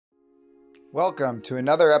Welcome to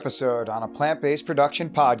another episode on a plant-based production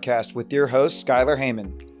podcast with your host, Skylar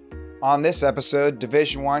Heyman. On this episode,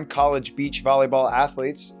 Division I college beach volleyball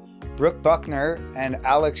athletes Brooke Buchner and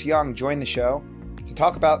Alex Young join the show to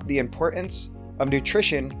talk about the importance of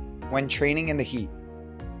nutrition when training in the heat.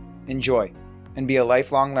 Enjoy and be a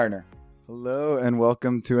lifelong learner. Hello and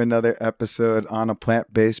welcome to another episode on a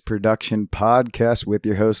plant-based production podcast with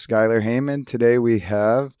your host, Skylar Heyman. Today we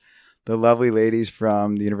have the lovely ladies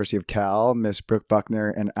from the University of Cal, Miss Brooke Buchner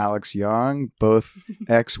and Alex Young, both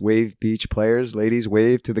ex-Wave Beach players. Ladies,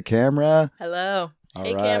 wave to the camera. Hello. All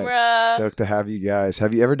hey, right. camera. Stoked to have you guys.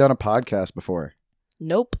 Have you ever done a podcast before?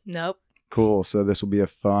 Nope. Cool. So this will be a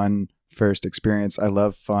fun first experience. I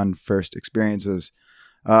love fun first experiences.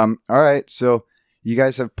 All right. So you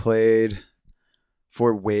guys have played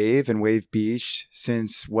for Wave and Wave Beach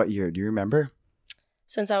since what year? Do you remember?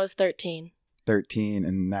 Since I was 13. 13,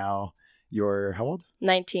 and now you're how old?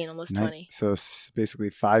 19, almost 20. So it's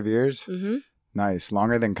basically 5 years. Mm-hmm. Nice.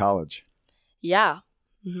 Longer than college. Yeah.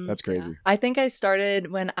 Mm-hmm. That's crazy. Yeah. I think I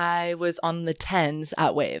started when I was on the 10s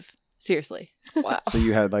at Wave. Seriously. Wow. So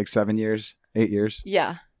you had like 7 years, 8 years?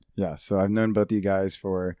 Yeah. Yeah. So I've known both of you guys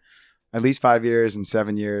for at least 5 years and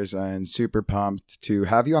 7 years, and super pumped to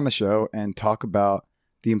have you on the show and talk about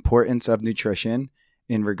the importance of nutrition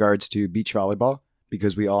in regards to beach volleyball,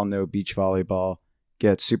 because we all know beach volleyball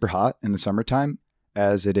gets super hot in the summertime,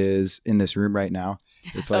 as it is in this room right now.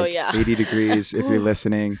 It's like 80 degrees if you're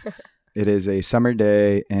listening. It is a summer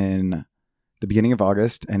day in the beginning of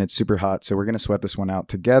August, and it's super hot. So we're going to sweat this one out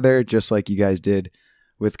together, just like you guys did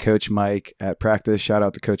with Coach Mike at practice. Shout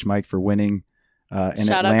out to Coach Mike for winning in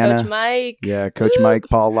Shout Atlanta. out Coach Mike. Yeah, Coach Mike,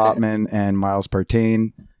 Paul Lotman, and Miles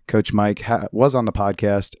Partain. Coach Mike was on the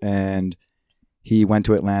podcast, and he went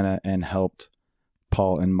to Atlanta and helped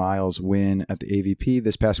Paul and Miles win at the AVP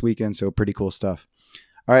this past weekend. So pretty cool stuff.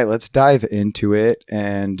 All right, let's dive into it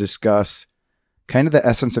and discuss kind of the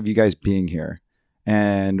essence of you guys being here.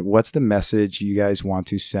 And what's the message you guys want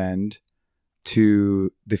to send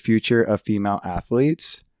to the future of female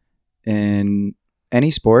athletes in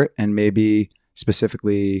any sport, and maybe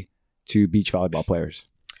specifically to beach volleyball players?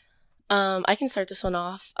 I can start this one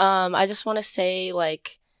off. I just want to say,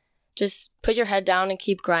 just put your head down and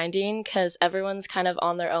keep grinding, because everyone's kind of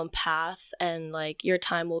on their own path, and your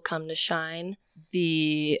time will come to shine.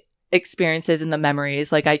 The experiences and the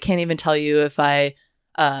memories, I can't even tell you if I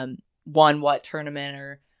won what tournament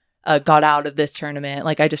or got out of this tournament.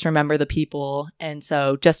 I just remember the people, and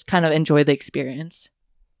so just kind of enjoy the experience.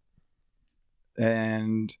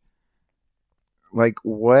 And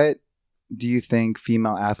what do you think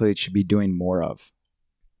female athletes should be doing more of?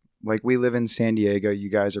 We live in San Diego. You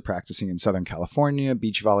guys are practicing in Southern California.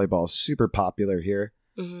 Beach volleyball is super popular here.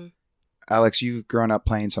 Mm-hmm. Alex, you've grown up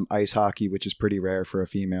playing some ice hockey, which is pretty rare for a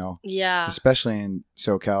female. Yeah. Especially in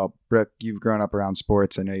SoCal. Brooke, you've grown up around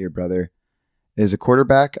sports. I know your brother is a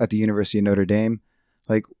quarterback at the University of Notre Dame.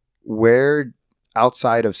 Where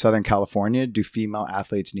outside of Southern California do female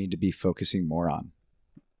athletes need to be focusing more on?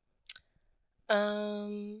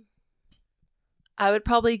 I would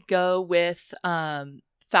probably go with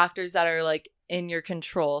factors that are in your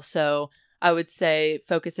control. So I would say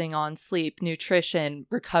focusing on sleep, nutrition,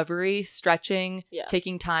 recovery, stretching,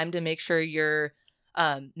 taking time to make sure you're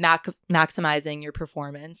maximizing your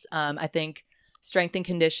performance. I think strength and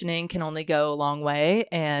conditioning can only go a long way,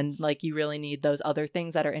 and you really need those other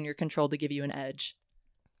things that are in your control to give you an edge.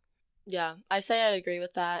 Yeah, I say I'd agree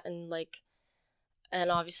with that, and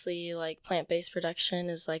obviously plant-based production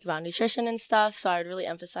is about nutrition and stuff, so I would really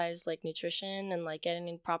emphasize nutrition and getting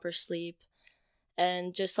in proper sleep,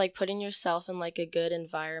 and just putting yourself in a good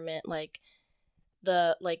environment,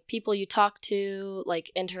 the people you talk to,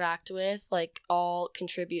 interact with, all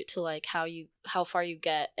contribute to how far you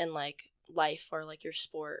get in life or your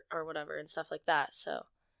sport or whatever and stuff like that. So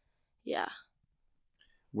yeah.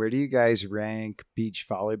 Where do you guys rank beach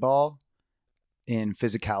volleyball in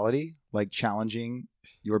physicality, challenging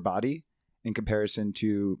your body, in comparison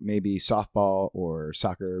to maybe softball or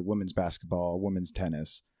soccer, women's basketball, women's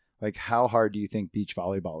tennis? How hard do you think beach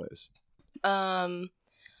volleyball is? I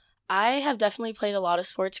have definitely played a lot of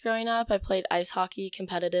sports growing up. I played ice hockey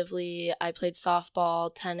competitively. I played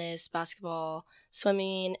softball, tennis, basketball,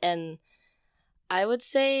 swimming, and I would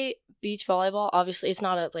say beach volleyball, obviously it's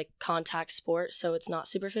not a contact sport, so it's not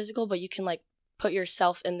super physical, but you can put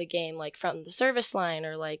yourself in the game, from the service line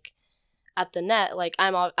or at the net.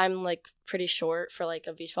 I'm pretty short for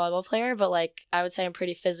a beach volleyball player, but I would say I'm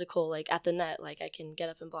pretty physical at the net. I can get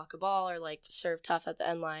up and block a ball or serve tough at the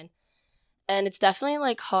end line. And it's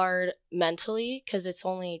definitely hard mentally, because it's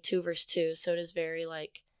only 2 versus 2, so it is very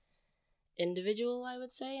individual, I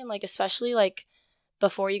would say. And like, especially like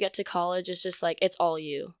before you get to college, it's just like, it's all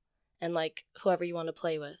you and like whoever you want to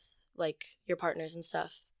play with, like your partners and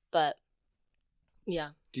stuff. But yeah.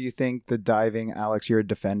 Do you think the diving, Alex, you're a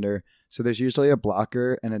defender, so there's usually a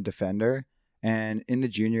blocker and a defender, and in the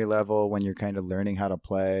junior level when you're kind of learning how to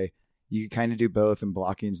play, you kind of do both, and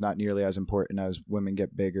blocking is not nearly as important as women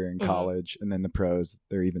get bigger in college, and then the pros,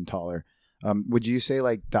 they're even taller. Would you say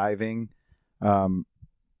like diving,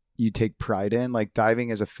 you take pride in? Like diving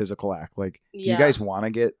is a physical act. Like, do you guys want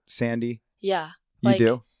to get sandy? Yeah. You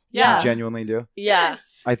do? Yeah. You genuinely do?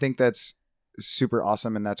 Yes. I think that's super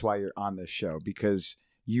awesome, and that's why you're on this show, because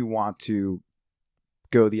you want to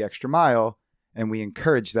go the extra mile, and we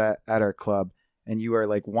encourage that at our club, and you are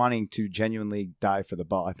like wanting to genuinely dive for the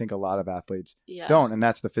ball. I think a lot of athletes don't, and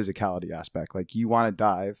that's the physicality aspect. Like, you want to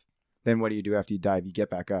dive, then what do you do after you dive? You get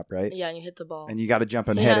back up, right? Yeah, and you hit the ball. And you got to jump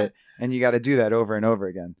and hit it, and you got to do that over and over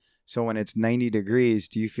again. So when it's 90 degrees,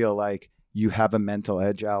 do you feel like you have a mental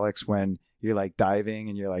edge, Alex, when you're like diving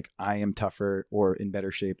and you're like, I am tougher or in better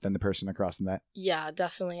shape than the person across the net? Yeah,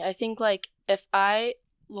 definitely. I think like this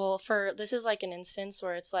is like an instance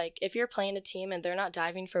where it's like, if you're playing a team and they're not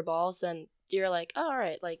diving for balls, then you're like, oh, all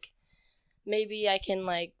right, like maybe I can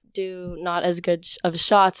like do not as good of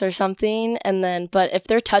shots or something. And then, but if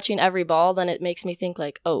they're touching every ball, then it makes me think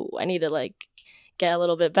like, oh, I need to like get a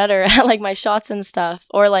little bit better at like my shots and stuff.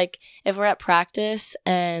 Or like if we're at practice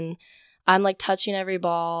and I'm like touching every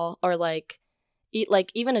ball, or like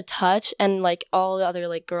even a touch, and like all the other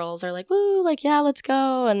like girls are like, woo, like, yeah, let's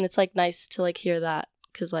go. And it's like nice to like hear that,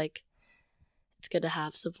 because like it's good to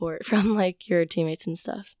have support from like your teammates and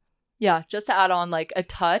stuff. Yeah, just to add on, like a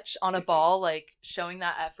touch on a ball, like showing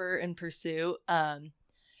that effort in pursuit,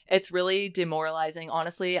 it's really demoralizing,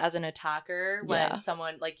 honestly, as an attacker, when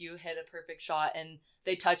someone like you hit a perfect shot and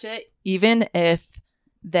they touch it, even if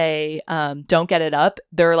they don't get it up,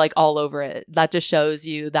 they're like all over it. That just shows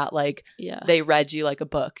you that like they read you like a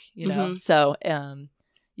book, you know? So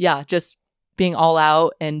just being all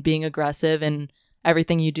out and being aggressive, and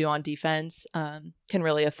everything you do on defense can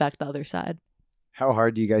really affect the other side. How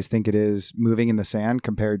hard do you guys think it is moving in the sand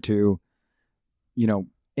compared to, you know,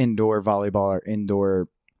 indoor volleyball or indoor,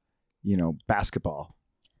 you know, basketball?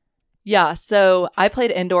 Yeah, so I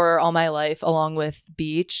played indoor all my life along with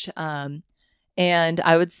beach. And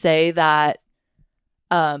I would say that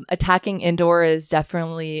attacking indoor is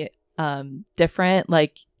definitely different.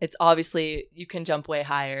 Like, it's obviously you can jump way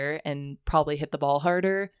higher and probably hit the ball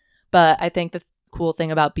harder. But I think the cool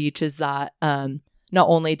thing about beach is that not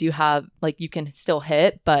only do you have, like, you can still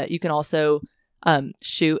hit, but you can also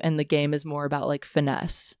shoot, and the game is more about like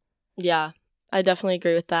finesse. Yeah, I definitely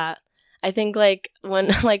agree with that. I think like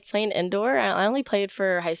when like playing indoor, I only played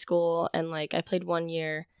for high school, and like I played 1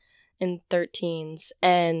 year in 13s,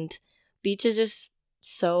 and beach is just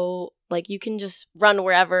so like you can just run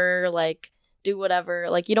wherever, like do whatever,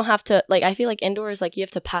 like you don't have to, like I feel like indoors like you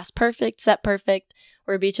have to pass perfect, set perfect,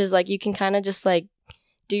 where beach is like you can kind of just like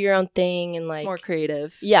do your own thing, and like it's more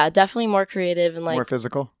creative. Yeah, definitely more creative and like more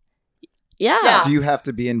physical. Yeah. Do you have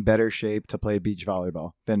to be in better shape to play beach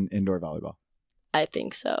volleyball than indoor volleyball? I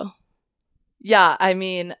think so. Yeah, I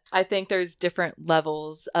mean, I think there's different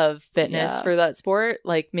levels of fitness for that sport.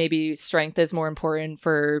 Like maybe strength is more important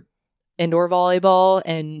for indoor volleyball,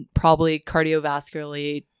 and probably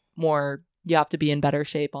cardiovascularly more, you have to be in better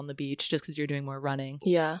shape on the beach just because you're doing more running.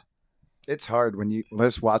 Yeah. It's hard when you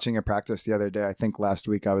was watching a practice the other day. I think last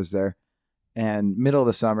week I was there, and middle of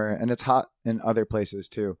the summer, and it's hot in other places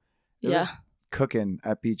too. It was cooking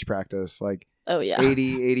at beach practice, like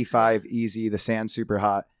 80, 85 easy. The sand's super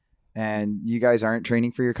hot. And you guys aren't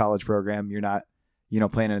training for your college program. You're not, you know,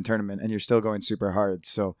 playing in a tournament, and you're still going super hard.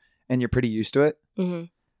 So, and you're pretty used to it. Mm-hmm.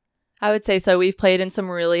 I would say so. We've played in some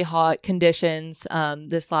really hot conditions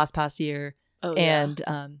this past year. And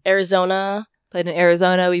Arizona. Played in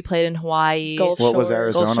Arizona. We played in Hawaii. What was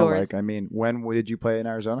Arizona like? I mean, when did you play in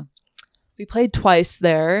Arizona? We played twice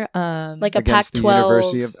there. Like a against Pac-12. the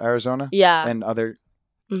University of Arizona? Yeah. And other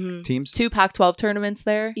teams? 2 Pac-12 tournaments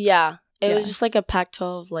there. Yeah. It was just like a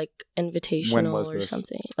Pac-12 like invitational or this?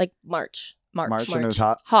 something. Like March. And it was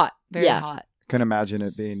hot? Hot. Very hot. Couldn't imagine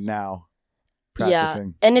it being now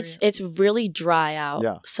practicing. Yeah. And it's really dry out.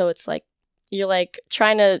 Yeah. So it's like, you're like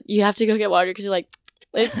you have to go get water because you're like,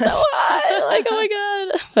 it's so hot. Like, oh my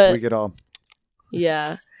God. But we get all.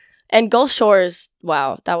 Yeah. And Gulf Shores,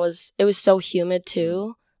 wow. It was so humid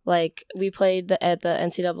too. Like we played at the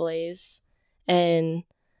NCAAs, and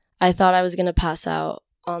I thought I was going to pass out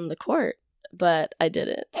on the court, but I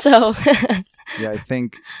didn't. So yeah, I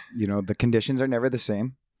think, you know, the conditions are never the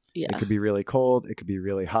same. Yeah. It could be really cold. It could be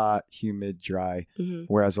really hot, humid, dry. Mm-hmm.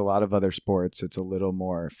 Whereas a lot of other sports, it's a little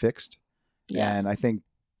more fixed. Yeah. And I think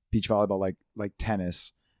beach volleyball, like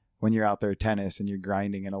tennis, when you're out there tennis and you're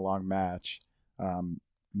grinding in a long match,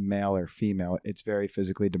 male or female, it's very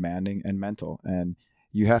physically demanding and mental. And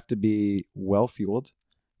you have to be well fueled.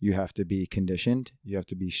 You have to be conditioned. You have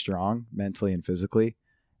to be strong mentally and physically.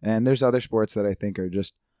 And there's other sports that I think are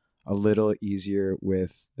just a little easier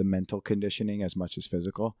with the mental conditioning as much as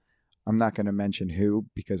physical. I'm not going to mention who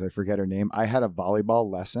because I forget her name. I had a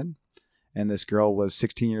volleyball lesson, and this girl was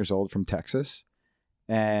 16 years old from Texas.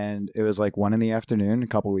 And it was like 1 PM a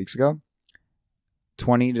couple weeks ago.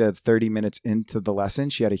 20 to 30 minutes into the lesson,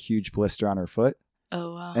 she had a huge blister on her foot.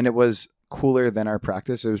 Oh, wow. And it was cooler than our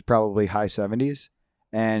practice. It was probably high 70s.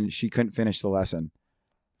 And she couldn't finish the lesson.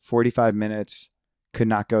 45 minutes, could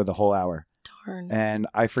not go the whole hour. Darn. And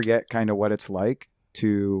I forget kind of what it's like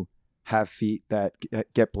to have feet that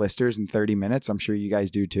get blisters in 30 minutes. I'm sure you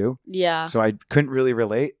guys do too. Yeah. So I couldn't really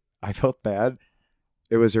relate. I felt bad.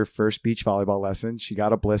 It was her first beach volleyball lesson. She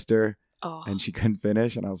got a blister and she couldn't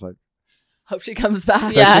finish. And I was like, hope she comes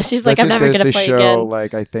back. Yeah, she's like, I'm never going to play show, again.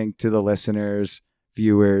 Like, I think to the listeners,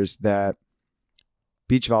 viewers, that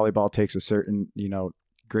beach volleyball takes a certain,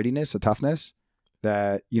 grittiness, a toughness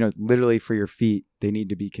that, literally for your feet, they need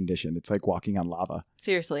to be conditioned. It's like walking on lava.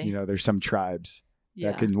 Seriously. There's some tribes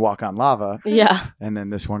that can walk on lava. Yeah. And then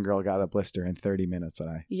this one girl got a blister in 30 minutes.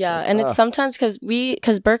 And it's sometimes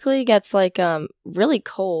because Berkeley gets like really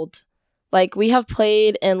cold. Like we have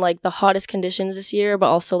played in like the hottest conditions this year, but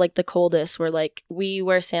also like the coldest where like we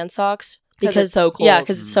wear sand socks because it's so cold. Yeah,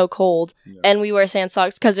 because it's so cold. Yeah. And we wear sand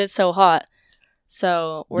socks because it's so hot.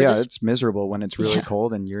 So it's miserable when it's really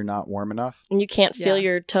cold and you're not warm enough. And you can't feel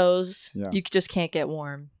your toes. Yeah. You just can't get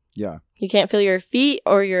warm. Yeah. You can't feel your feet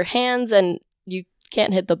or your hands, and you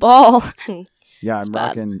can't hit the ball. Yeah,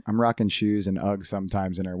 I'm rocking shoes and Uggs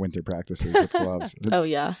sometimes in our winter practices with gloves. Oh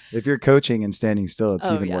yeah. If you're coaching and standing still, it's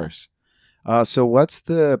even worse. So what's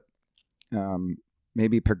the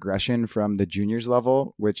maybe progression from the juniors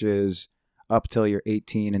level, which is up till you're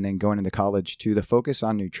 18 and then going into college, to the focus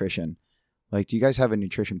on nutrition? Like, do you guys have a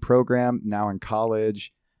nutrition program now in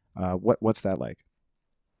college? What's that like?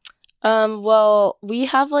 Well, we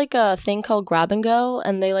have like a thing called Grab and Go,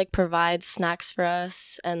 and they like provide snacks for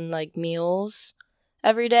us and like meals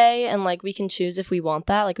every day, and like we can choose if we want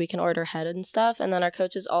that. Like we can order ahead and stuff, and then our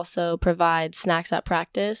coaches also provide snacks at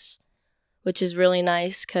practice, which is really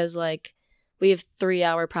nice because like we have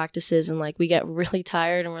 3-hour practices and like we get really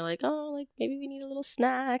tired and we're like, oh, like maybe we need a little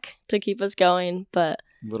snack to keep us going. But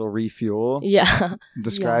little refuel. Yeah.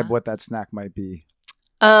 Describe what that snack might be.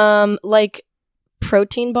 Like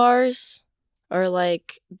protein bars or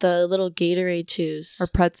like the little Gatorade chews. Or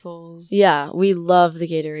pretzels. Yeah, we love the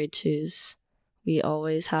Gatorade chews. We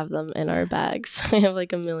always have them in our bags. We have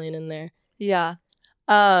like 1 million in there. Yeah.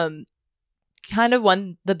 Kind of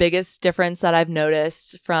the biggest difference that I've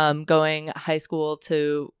noticed from going high school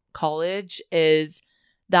to college is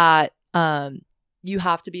that you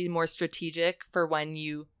have to be more strategic for when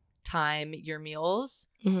you time your meals.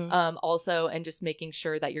 Mm-hmm. Also, and just making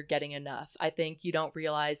sure that you're getting enough. I think you don't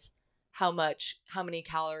realize how many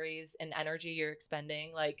calories and energy you're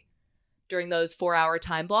expending like during those 4-hour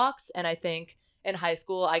time blocks. And I think in high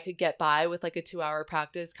school, I could get by with like a 2-hour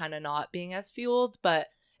practice kind of not being as fueled, but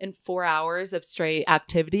in 4 hours of straight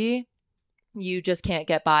activity, you just can't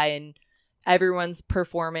get by, and everyone's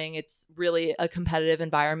performing. It's really a competitive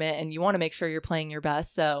environment and you want to make sure you're playing your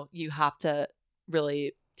best. So you have to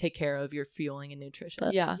really take care of your fueling and nutrition.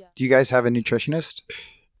 Yeah. Do you guys have a nutritionist?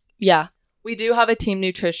 Yeah. We do have a team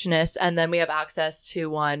nutritionist, and then we have access to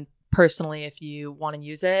one personally if you want to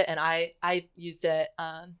use it. And I used it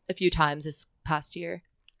a few times this past year.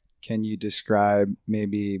 Can you describe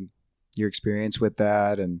maybe your experience with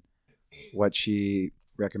that and what she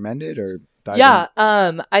recommended or dive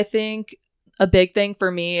in? I think a big thing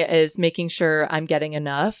for me is making sure I'm getting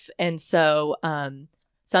enough. And so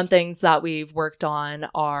some things that we've worked on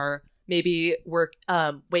are maybe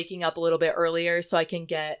waking up a little bit earlier so I can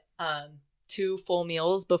get 2 full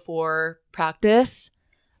meals before practice.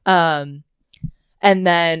 And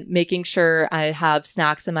then making sure I have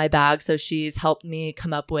snacks in my bag. So she's helped me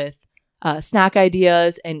come up with snack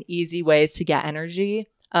ideas and easy ways to get energy.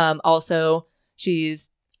 Also,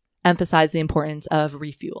 she's emphasized the importance of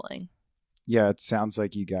refueling. Yeah, it sounds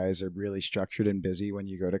like you guys are really structured and busy when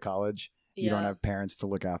you go to college. Yeah. You don't have parents to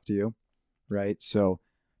look after you, right? So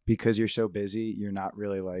because you're so busy, you're not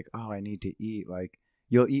really like, oh, I need to eat. Like,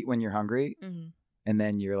 you'll eat when you're hungry, and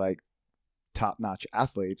then you're like top-notch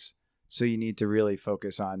athletes. So you need to really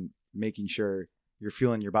focus on making sure you're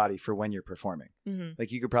fueling your body for when you're performing. Mm-hmm.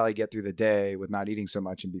 Like you could probably get through the day with not eating so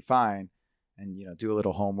much and be fine and, you know, do a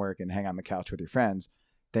little homework and hang on the couch with your friends.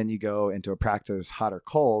 Then you go into a practice hot or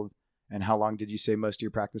cold. And how long did you say most of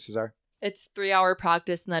your practices are? It's 3-hour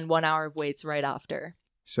practice and then 1 hour of weights right after.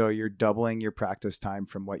 So you're doubling your practice time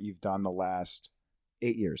from what you've done the last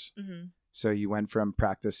 8 years. Mm-hmm. So you went from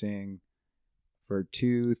practicing for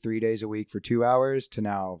 2-3 days a week for 2 hours to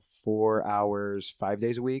now 4 hours, 5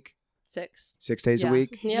 days a week. 6 days a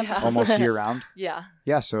week, Yep. almost year round. Yeah.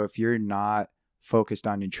 Yeah. So if you're not focused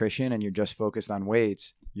on nutrition and you're just focused on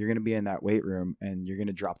weights, you're going to be in that weight room and you're going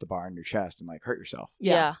to drop the bar on your chest and like hurt yourself.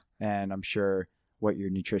 Yeah. And I'm sure what your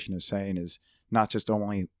nutrition is saying is not just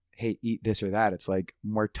only, hey, eat this or that. It's like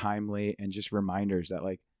more timely and just reminders that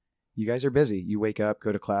like, you guys are busy. You wake up,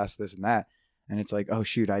 go to class, this and that. And it's like, oh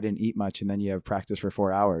shoot, I didn't eat much. And then you have practice for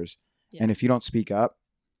 4 hours. Yeah. And if you don't speak up,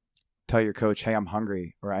 tell your coach, hey, I'm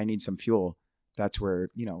hungry or I need some fuel. That's where,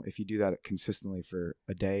 you know, if you do that consistently for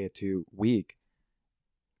a day or 2 week,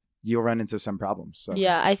 you'll run into some problems. So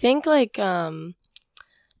Yeah, I think like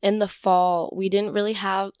in the fall we didn't really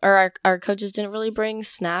have, or our coaches didn't really bring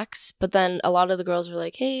snacks, but then a lot of the girls were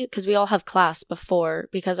like, hey, because we all have class before,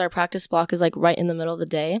 because our practice block is like right in the middle of the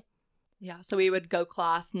day. Yeah. So we would go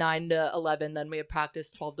class 9 to 11, then we had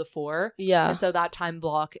practice 12 to 4. Yeah. And so that time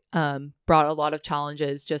block brought a lot of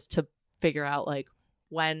challenges just to figure out like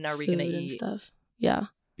when are we going to Food and eat stuff. Yeah.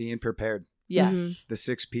 being prepared. Yes. The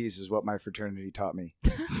 6 P's is what my fraternity taught me.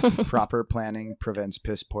 Proper planning prevents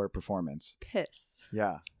piss poor performance. Piss.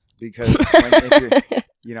 Yeah, because if you're,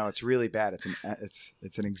 you know, it's really bad.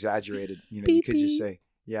 It's an exaggerated. You know, you could just say,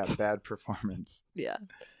 yeah, bad performance. Yeah.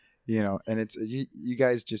 You know, and it's you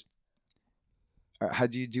guys just. How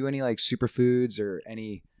do you do any like superfoods or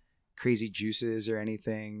any crazy juices or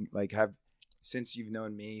anything like since you've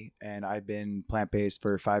known me and I've been plant-based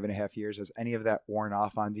for 5.5 years, has any of that worn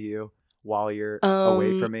off onto you while you're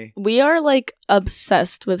away from me? We are like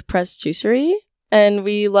obsessed with pressed juicery, and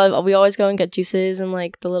we always go and get juices and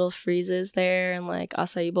like the little freezes there and like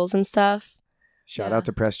acai bowls and stuff. Shout out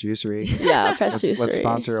to Press Juicery. Yeah, Press Juicery. Let's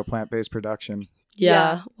sponsor a plant-based production.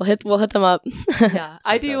 Yeah. We'll hit them up. Yeah.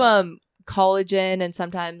 I do collagen and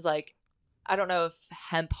sometimes like I don't know if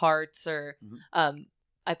hemp hearts or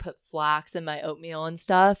I put flax in my oatmeal and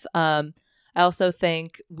stuff. I also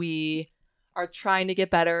think we are trying to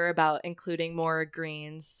get better about including more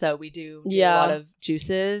greens, so we do a lot of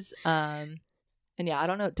juices. And yeah, I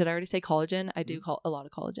don't know, did I already say collagen? I do a lot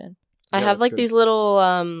of collagen. I have like these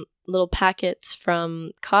little packets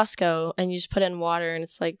from Costco, and you just put it in water and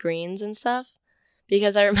it's like greens and stuff.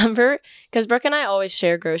 Because I remember, because Brooke and I always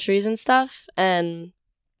share groceries and stuff, and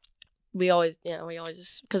we always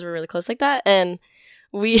just, because we're really close like that. And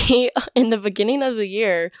we, in the beginning of the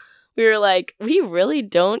year, we were like, we really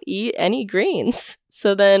don't eat any greens.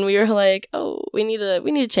 So then we were like, oh, we need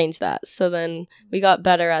to change that. So then we got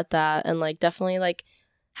better at that, and like definitely like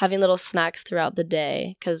having little snacks throughout the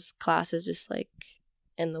day, because class is just like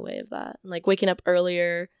in the way of that. Like waking up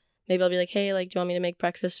earlier, maybe I'll be like, hey, like, do you want me to make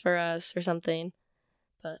breakfast for us or something?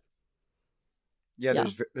 But yeah.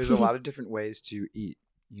 There's a lot of different ways to eat.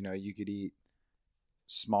 You know, you could eat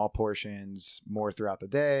small portions more throughout the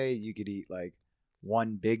day. You could eat like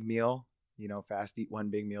one big meal, you know, fast eat one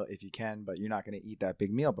big meal if you can, but you're not going to eat that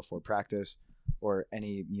big meal before practice or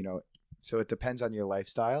any, you know, so it depends on your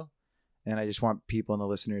lifestyle. And I just want people and the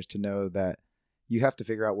listeners to know that you have to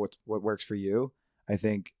figure out what works for you. I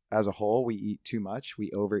think as a whole, we eat too much.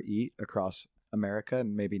 We overeat across America,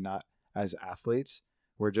 and maybe not as athletes.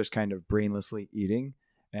 We're just kind of brainlessly eating.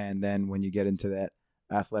 And then when you get into that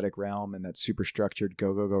athletic realm and that super structured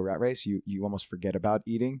go rat race, you almost forget about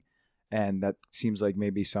eating. And that seems like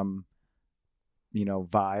maybe some, you know,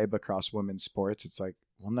 vibe across women's sports. It's like,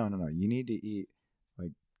 well, no. You need to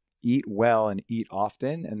eat well and eat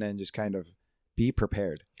often, and then just kind of be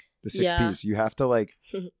prepared. The 6 P's. You have to like,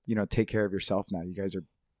 you know, take care of yourself now. You guys are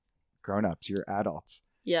grown-ups. You're adults.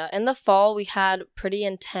 Yeah. In the fall, we had pretty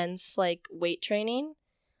intense like weight training.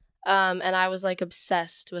 And I was like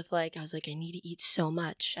obsessed with like, I was like, I need to eat so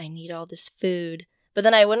much. I need all this food. But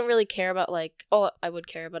then I wouldn't really care about like, I would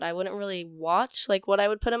care, but I wouldn't really watch like what I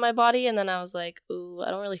would put in my body. And then I was like, ooh,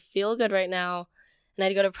 I don't really feel good right now. And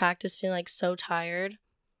I'd go to practice feeling like so tired.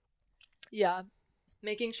 Yeah.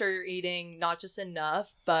 Making sure you're eating not just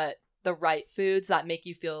enough, but the right foods that make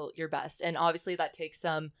you feel your best. And obviously that takes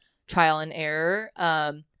some trial and error.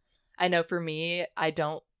 I know for me, I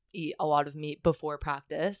don't eat a lot of meat before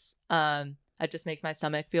practice. It just makes my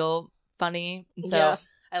stomach feel funny. And so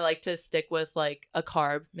I like to stick with like a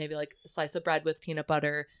carb, maybe like a slice of bread with peanut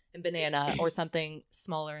butter and banana or something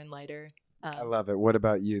smaller and lighter. I love it. What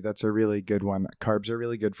about you? That's a really good one. Carbs are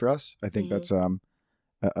really good for us. I think that's a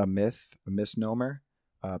myth, a misnomer.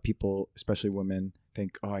 People, especially women,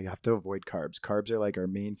 think, oh, you have to avoid carbs. Carbs are like our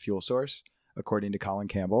main fuel source. According to Colin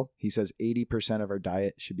Campbell, he says 80% of our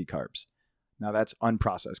diet should be carbs. Now that's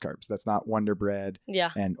unprocessed carbs. That's not Wonder Bread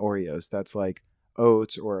and Oreos. That's like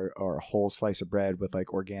oats or a whole slice of bread with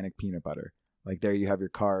like organic peanut butter. Like there you have your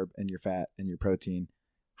carb and your fat and your protein,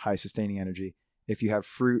 high sustaining energy. If you have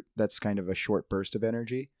fruit, that's kind of a short burst of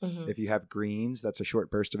energy. If you have greens, that's a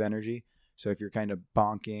short burst of energy. So if you're kind of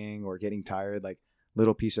bonking or getting tired, like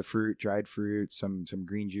little piece of fruit, dried fruit, some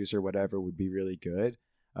green juice or whatever would be really good.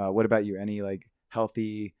 What about you? Any like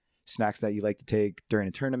healthy snacks that you like to take during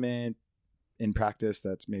a tournament, in practice,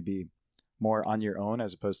 that's maybe more on your own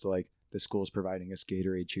as opposed to like the school's providing us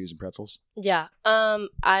Gatorade, chews, and pretzels? Yeah.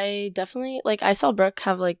 I definitely like. I saw Brooke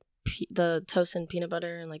have like the toast and peanut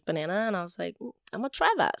butter and like banana, and I was like, I'm gonna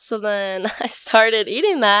try that. So then I started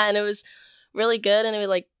eating that, and it was really good, and it would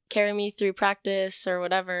like carry me through practice or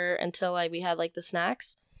whatever until like we had like the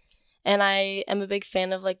snacks. And I am a big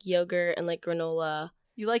fan of like yogurt and like granola.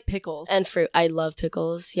 You like pickles and fruit. I love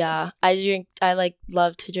pickles. Yeah, I like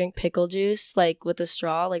love to drink pickle juice like with a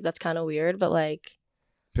straw. Like that's kind of weird, but like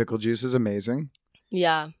pickle juice is amazing.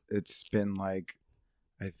 Yeah, it's been like,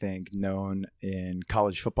 I think, known in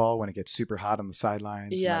college football when it gets super hot on the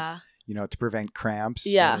sidelines. Yeah, like, you know, to prevent cramps.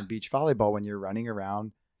 Yeah, and in beach volleyball, when you're running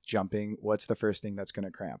around jumping, what's the first thing that's going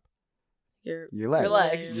to cramp? Your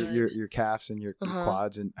legs. Your calves and your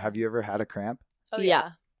quads. And have you ever had a cramp? Oh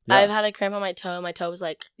yeah. I've had a cramp on my toe, and my toe was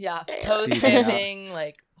like toes cramping,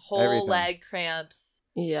 like whole leg cramps.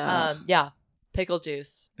 Pickle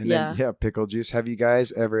juice. And then pickle juice. Have you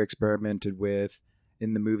guys ever experimented with,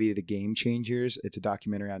 in the movie The Game Changers, it's a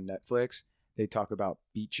documentary on Netflix, they talk about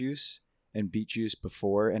beet juice, and beet juice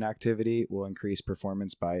before an activity will increase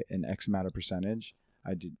performance by an X amount of percentage.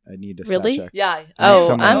 I need to stat check. Yeah. I'm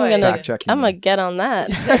gonna get on that.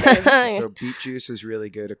 So beet juice is really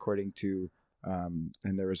good according to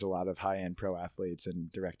and there was a lot of high-end pro athletes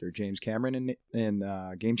and director James Cameron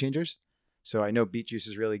in Game Changers. So I know beet juice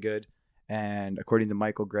is really good. And according to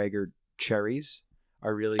Michael Greger, cherries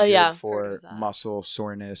are really good for muscle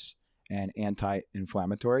soreness and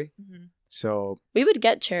anti-inflammatory. So we would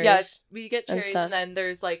get cherries. Yes, we get cherries, and then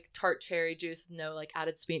there's like tart cherry juice with no like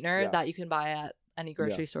added sweetener that you can buy at any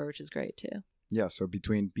grocery store, which is great too. Yeah, so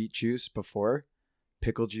between beet juice before,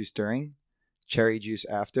 pickle juice during, cherry juice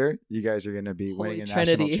after, you guys are going to be winning a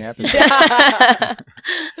national championship.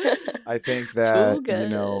 I think that, you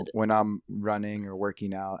know, when I'm running or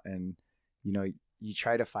working out and, you know, you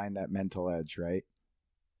try to find that mental edge, right?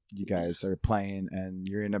 You guys are playing and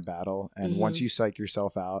you're in a battle. And once you psych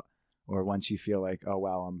yourself out, or once you feel like, oh,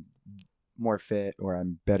 wow, I'm more fit or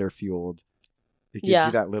I'm better fueled, it gives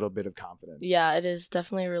you that little bit of confidence. Yeah, it is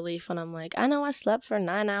definitely a relief when I'm like, I know I slept for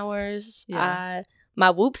 9 hours. Yeah. My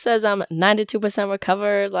Whoop says I'm 92%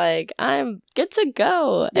 recovered. Like, I'm good to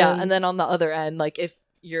go. Yeah, and then on the other end, like, if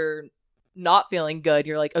you're not feeling good,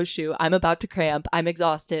 you're like, oh, shoot, I'm about to cramp. I'm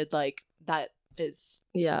exhausted. Like, that is,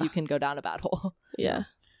 you can go down a bad hole. Yeah.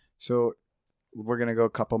 So we're going to go a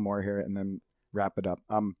couple more here and then wrap it up.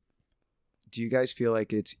 Do you guys feel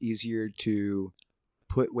like it's easier to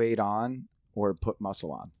put weight on or put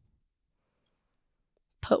muscle on?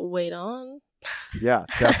 Put weight on? Yeah,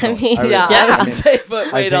 definitely. I would say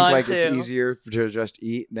put weight on like too. It's easier to just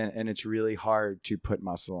eat and it's really hard to put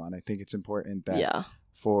muscle on. I think it's important that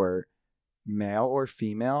for male or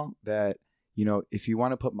female that, you know, if you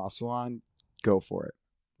want to put muscle on, go for it.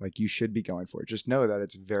 Like, you should be going for it. Just know that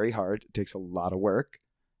it's very hard. It takes a lot of work,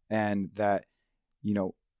 and that, you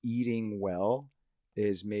know, eating well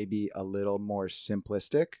is maybe a little more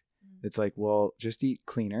simplistic. It's like, well, just eat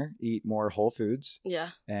cleaner, eat more whole foods,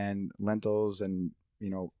 and lentils and, you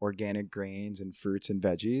know, organic grains and fruits and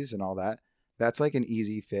veggies and all that. That's like an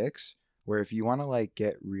easy fix. Where if you want to like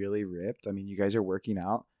get really ripped, I mean, you guys are working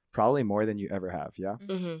out probably more than you ever have,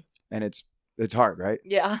 and it's hard, right?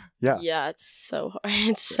 Yeah, it's so hard.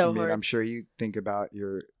 It's so hard. I'm sure you think about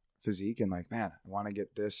your physique and like, man, I want to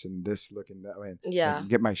get this and this looking that way. And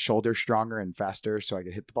get my shoulders stronger and faster so I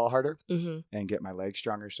could hit the ball harder, and get my legs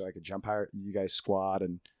stronger so I could jump higher. You guys squat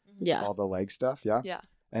and all the leg stuff. Yeah.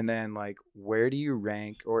 And then like, where do you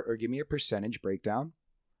rank or give me a percentage breakdown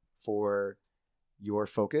for your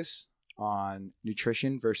focus on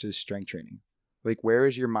nutrition versus strength training? Like, where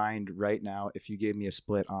is your mind right now if you gave me a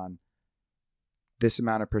split on this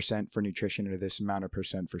amount of percent for nutrition or this amount of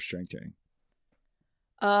percent for strength training?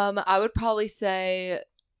 I would probably say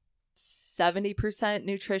 70%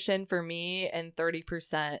 nutrition for me and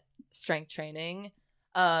 30% strength training.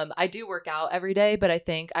 I do work out every day, but I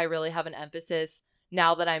think I really have an emphasis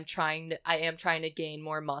now that I am trying to gain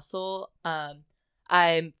more muscle.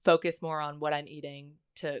 I'm focused more on what I'm eating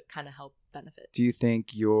to kind of help benefit. Do you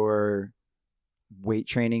think your weight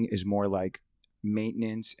training is more like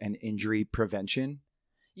maintenance and injury prevention?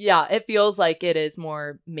 Yeah, it feels like it is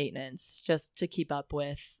more maintenance just to keep up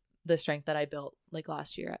with the strength that I built like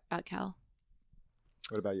last year at Cal.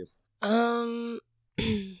 What about you?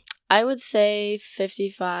 I would say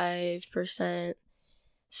 55%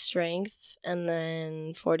 strength and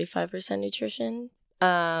then 45% nutrition.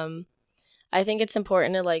 I think it's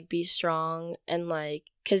important to like be strong and like,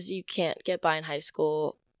 cause you can't get by in high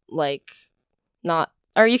school, like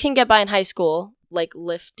you can get by in high school, like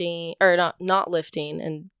lifting or not lifting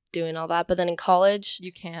and doing all that. But then in college,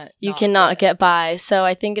 you cannot get by. So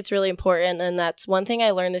I think it's really important. And that's one thing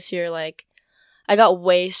I learned this year. Like I got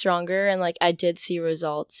way stronger and like I did see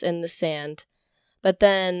results in the sand. But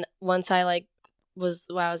then once I like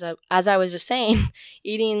as I was just saying,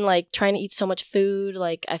 eating like trying to eat so much food,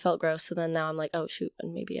 like I felt gross. So then now I'm like, oh shoot,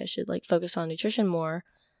 and maybe I should like focus on nutrition more.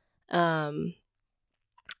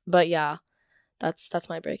 But yeah, that's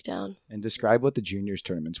my breakdown. And describe what the juniors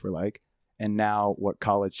tournaments were like, and now what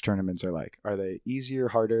college tournaments are like. Are they easier,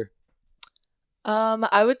 harder?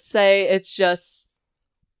 I would say it's just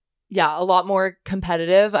a lot more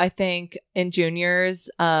competitive. I think in juniors,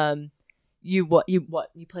 you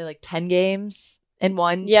play like 10 games in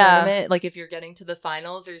one tournament. Like if you're getting to the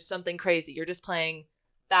finals or something crazy, you're just playing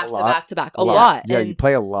back to back a lot. Yeah, and you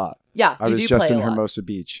play a lot. Yeah, I was just in Hermosa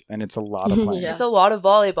Beach, and it's a lot of playing. It's a lot of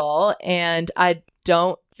volleyball, and I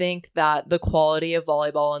don't think that the quality of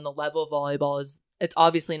volleyball and the level of volleyball it's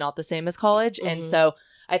obviously not the same as college. Mm-hmm. And so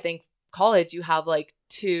I think college, you have like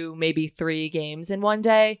 2, maybe 3 games in one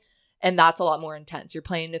day, and that's a lot more intense. You're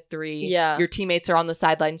playing to 3. Yeah. Your teammates are on the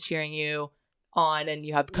sidelines cheering you on, and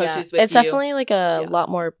you have coaches with you. It's definitely like a lot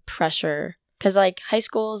more pressure, because like high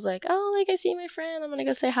school is like, oh, like I see my friend, I'm gonna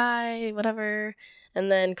go say hi, whatever. And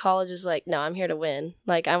then college is like, no, I'm here to win.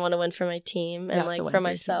 Like I want to win for my team and like for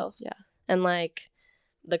myself. Yeah. And like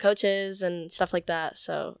the coaches and stuff like that.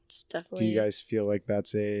 So it's definitely. Do you guys feel like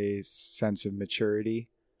that's a sense of maturity?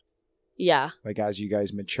 Yeah. Like as you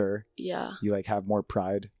guys mature, you like have more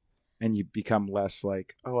pride, and you become less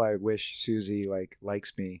like, oh, I wish Susie like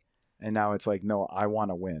likes me. And now it's like, no, I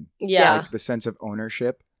want to win. Yeah. Like the sense of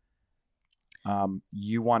ownership.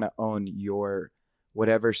 You want to own your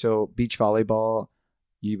whatever. So beach volleyball,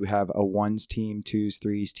 you have a 1s team, 2s,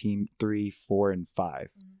 3s team, 3, 4, and 5.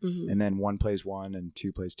 Mm-hmm. And then 1 plays 1 and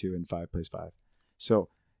 2 plays 2 and 5 plays 5. So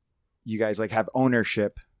you guys like have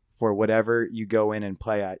ownership for whatever you go in and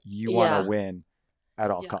play at. You want to win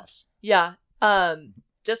at all costs. Yeah.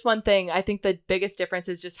 Just one thing, I think the biggest difference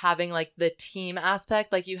is just having like the team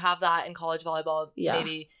aspect. Like you have that in college volleyball.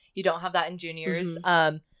 Maybe you don't have that in juniors.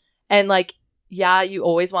 Mm-hmm. And like, you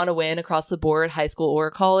always want to win across the board, high school or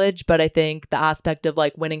college. But I think the aspect of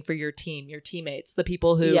like winning for your team, your teammates, the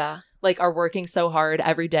people who like are working so hard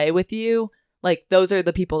every day with you, like those are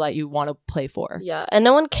the people that you want to play for. Yeah. And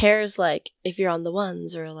no one cares like if you're on the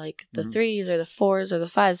 1s or like the 3s or the 4s or the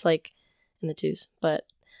 5s, like and the 2s. But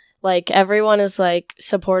like everyone is like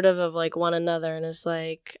supportive of like one another, and it's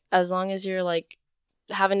like as long as you're like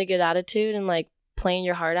having a good attitude and like playing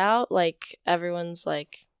your heart out, like everyone's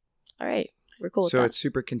like, all right, we're cool with that. So it's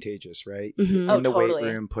super contagious, right? Mm-hmm. In the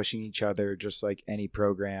weight room, pushing each other, just like any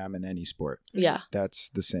program and any sport. Yeah. That's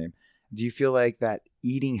the same. Do you feel like that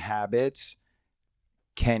eating habits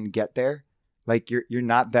can get there? Like you're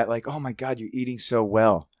not that like, oh my God, you're eating so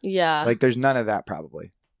well. Yeah. Like there's none of that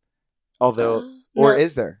probably. Although, or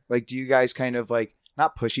is there? Like, do you guys kind of like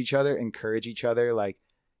not push each other, encourage each other? Like,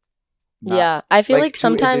 I feel like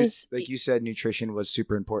sometimes, like you said, nutrition was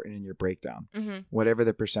super important in your breakdown, whatever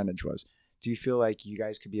the percentage was. Do you feel like you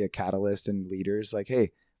guys could be a catalyst and leaders? Like,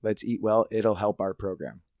 hey, let's eat well. It'll help our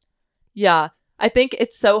program. Yeah. I think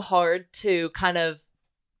it's so hard to kind of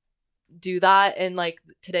do that in like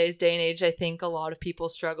today's day and age. I think a lot of people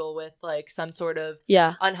struggle with like some sort of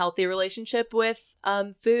unhealthy relationship with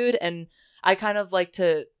food. And I kind of like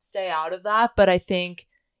to stay out of that. But I think,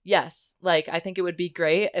 yes, like I think it would be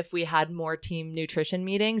great if we had more team nutrition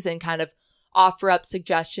meetings and kind of offer up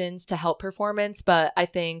suggestions to help performance. But I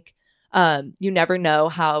think you never know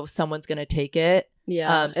how someone's going to take it.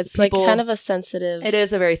 Yeah. It's like kind of a sensitive. It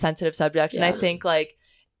is a very sensitive subject. Yeah. And I think like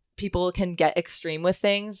people can get extreme with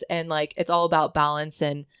things, and like it's all about balance,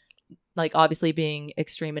 and like obviously being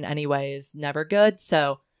extreme in any way is never good.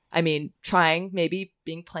 So I mean, maybe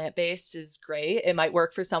being plant-based is great. It might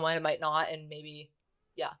work for someone, it might not, and maybe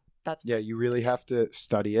you really have to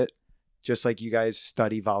study it, just like you guys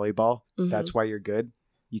study volleyball. That's why you're good.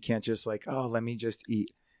 You can't just like, oh, let me just eat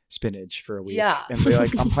spinach for a week Yeah. and be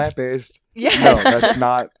like, I'm plant-based. Yes. No, that's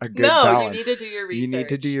not a good balance. You need to do your research. You need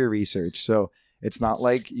to do your research. So it's not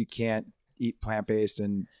like you can't eat plant-based,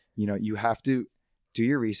 and you have to do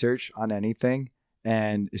your research on anything,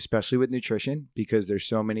 and especially with nutrition, because there's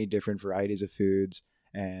so many different varieties of foods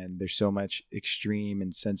and there's so much extreme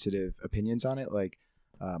and sensitive opinions on it. Like,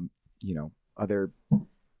 other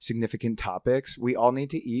significant topics. We all need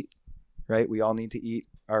to eat, right? We all need to eat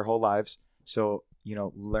our whole lives. So,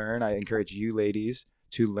 learn. I encourage you ladies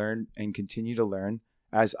to learn and continue to learn,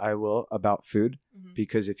 as I will, about food,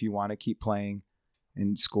 because if you want to keep playing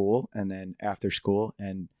in school and then after school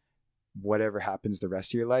and whatever happens the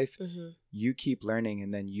rest of your life, you keep learning,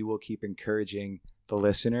 and then you will keep encouraging the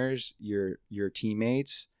listeners, your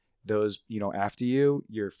teammates, those, after you,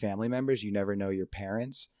 your family members. You never know, your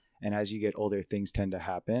parents. And as you get older, things tend to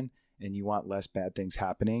happen, and you want less bad things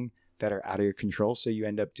happening that are out of your control. So you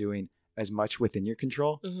end up doing as much within your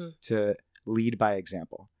control to lead by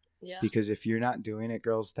example. Yeah. Because if you're not doing it,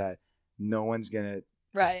 girls, that no one's going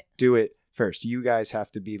Right. to do it first. You guys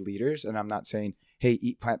have to be leaders. And I'm not saying, hey,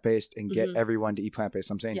 eat plant-based and get everyone to eat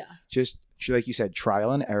plant-based. I'm saying just like you said,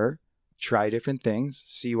 trial and error, try different things,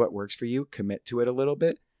 see what works for you, commit to it a little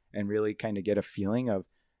bit, and really kind of get a feeling of,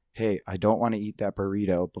 hey, I don't want to eat that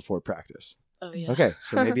burrito before practice. Oh, yeah. Okay,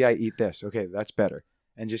 so maybe I eat this. Okay, that's better.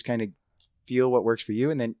 And just kind of feel what works for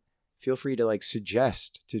you, and then feel free to like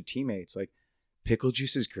suggest to teammates, like, pickle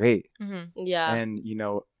juice is great. Yeah. And,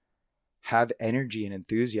 have energy and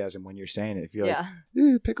enthusiasm when you're saying it. If you're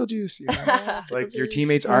like, pickle juice, like your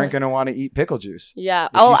teammates aren't going to want to eat pickle juice. Yeah.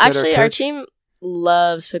 Oh, actually, our team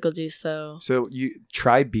loves pickle juice though. So you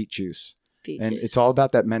try beet juice. It's all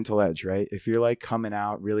about that mental edge, right? If you're like coming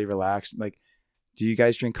out really relaxed, like, do you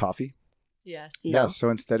guys drink coffee? Yes. Yeah.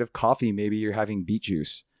 So instead of coffee, maybe you're having beet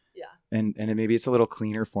juice. Yeah. And maybe it's a little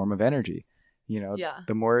cleaner form of energy.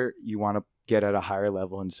 The more you want to get at a higher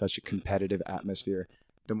level in such a competitive atmosphere,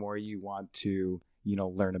 the more you want to,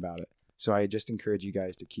 learn about it. So I just encourage you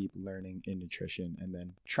guys to keep learning in nutrition and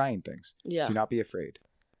then trying things. Yeah. Do not be afraid.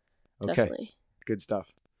 Okay. Definitely. Good stuff.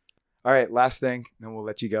 All right. Last thing, then we'll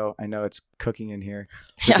let you go. I know it's cooking in here.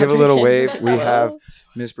 So give a little wave. We have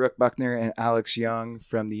Ms. Brooke Buchner and Alex Young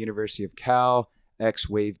from the University of Cal,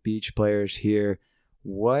 ex-Wave Beach players here.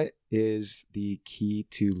 What is the key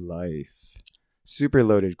to life? Super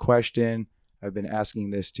loaded question. I've been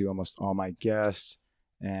asking this to almost all my guests,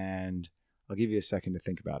 and I'll give you a second to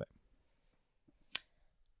think about it.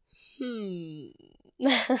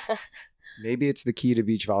 Maybe it's the key to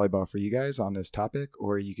beach volleyball for you guys on this topic,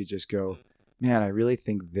 or you could just go, man, I really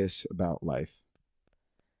think this about life.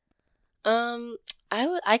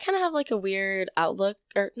 I kind of have like a weird outlook,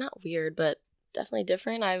 or not weird, but definitely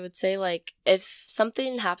different. I would say, like, if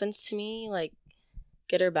something happens to me, like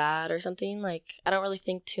good or bad or something, like, I don't really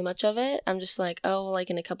think too much of it. I'm just like, oh, like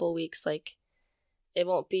in a couple of weeks, like it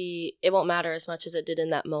won't matter as much as it did in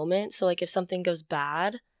that moment. So like if something goes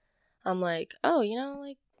bad, I'm like, oh,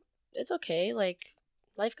 like it's okay. Like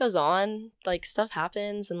life goes on, like stuff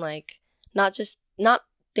happens, and like not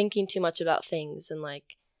thinking too much about things, and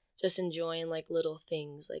like just enjoying like little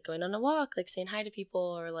things, like going on a walk, like saying hi to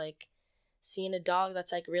people, or like seeing a dog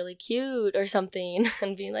that's like really cute or something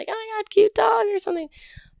and being like, oh my God, cute dog or something.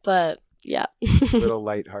 But yeah. A little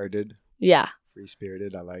lighthearted. Yeah.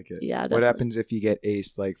 Free-spirited. I like it. Yeah. Definitely. What happens if you get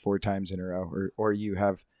aced like 4 times in a row, or you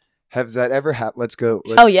have that ever happened? Let's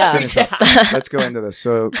finish up. Let's go into this.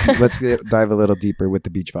 So let's dive a little deeper with the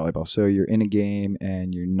beach volleyball. So you're in a game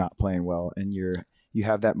and you're not playing well, and you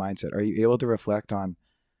have that mindset. Are you able to reflect on,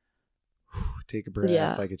 take a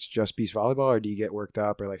breath, like it's just beach volleyball, or do you get worked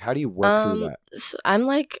up, or like how do you work through that? So I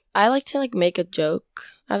like to like make a joke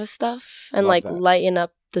out of stuff and like lighten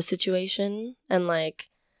up the situation, and like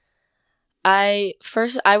I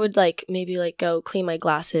would like maybe like go clean my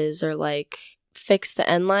glasses or like fix the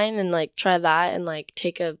end line and like try that, and like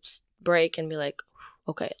take a break and be like,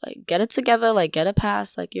 okay, like get it together, like get it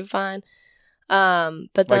past, like you're fine. But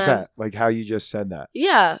then, like that, like how you just said that.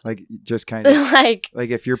 Yeah. Like just kind of like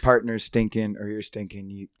if your partner's stinking or you're stinking,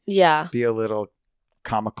 you be a little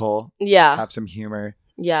comical. Yeah. Have some humor.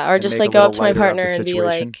 Yeah. Or just like go up to my partner and be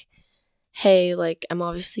like, hey, like I'm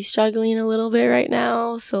obviously struggling a little bit right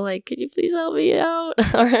now, so like could you please help me out?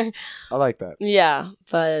 I like that. Yeah.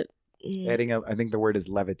 But I think the word is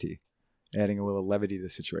levity. Adding a little levity to the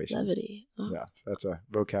situation. Levity. Oh. Yeah. That's a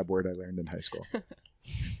vocab word I learned in high school.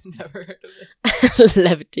 Never heard of it.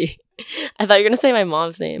 Levity. I thought you were gonna say my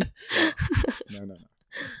mom's name.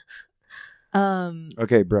 No.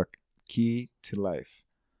 Okay, Brooke. Key to life.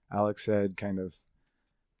 Alex said kind of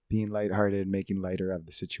being lighthearted, making lighter of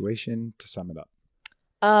the situation. To sum it up.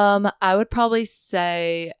 I would probably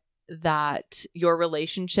say that your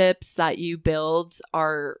relationships that you build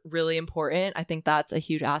are really important. I think that's a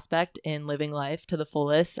huge aspect in living life to the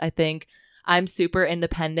fullest. I think I'm super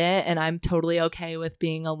independent and I'm totally okay with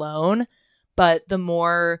being alone. But the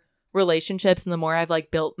more relationships and the more I've like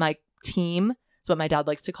built my team, is what my dad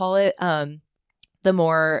likes to call it, the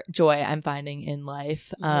more joy I'm finding in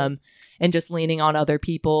life. And just leaning on other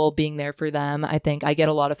people, being there for them. I think I get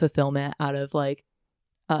a lot of fulfillment out of like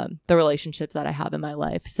the relationships that I have in my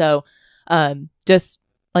life. So just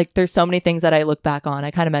like there's so many things that I look back on.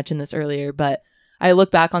 I kind of mentioned this earlier, but I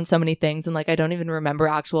look back on so many things and like I don't even remember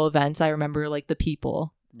actual events. I remember like the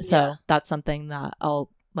people. So that's something that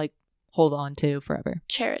I'll like hold on to forever.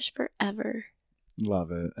 Cherish forever.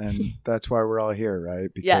 Love it. And that's why we're all here,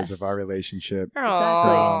 right? Because of our relationship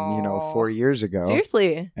Exactly. from, 4 years ago.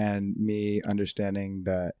 Seriously. And me understanding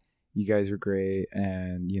that you guys were great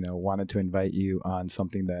and, wanted to invite you on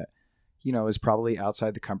something that, is probably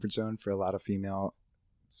outside the comfort zone for a lot of females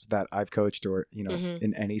that I've coached or,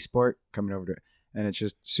 in any sport coming over to. And it's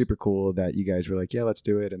just super cool that you guys were like, yeah, let's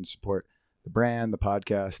do it and support the brand, the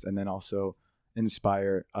podcast, and then also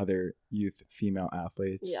inspire other youth female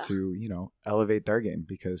athletes to, elevate their game.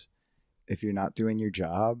 Because if you're not doing your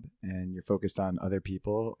job and you're focused on other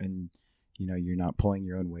people and, you're not pulling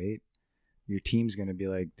your own weight, your team's going to be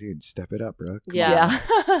like, dude, step it up, bro.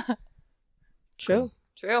 Come True.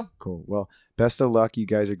 Cool. Well, best of luck. You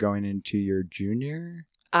guys are going into your junior.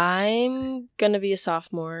 I'm going to be a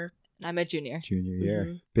sophomore. I'm a junior. Junior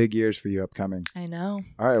year. Big years for you upcoming. I know.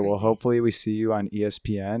 All right. Well, hopefully we see you on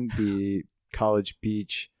ESPN. The College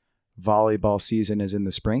Beach volleyball season is in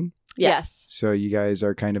the spring. Yes. So you guys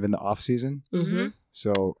are kind of in the off season. Mm-hmm.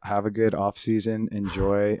 So have a good off season,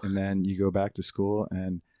 enjoy, and then you go back to school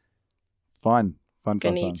and fun.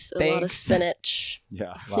 Gonna eat a lot of spinach.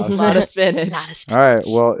 Yeah, a lot of spinach. All right.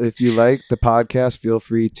 Well, if you like the podcast, feel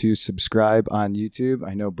free to subscribe on YouTube.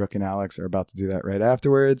 I know Brooke and Alex are about to do that right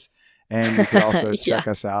afterwards. And you can also check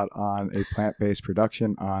us out on a PlantBased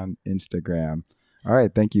production on Instagram. All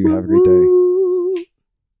right. Thank you. Have a great day.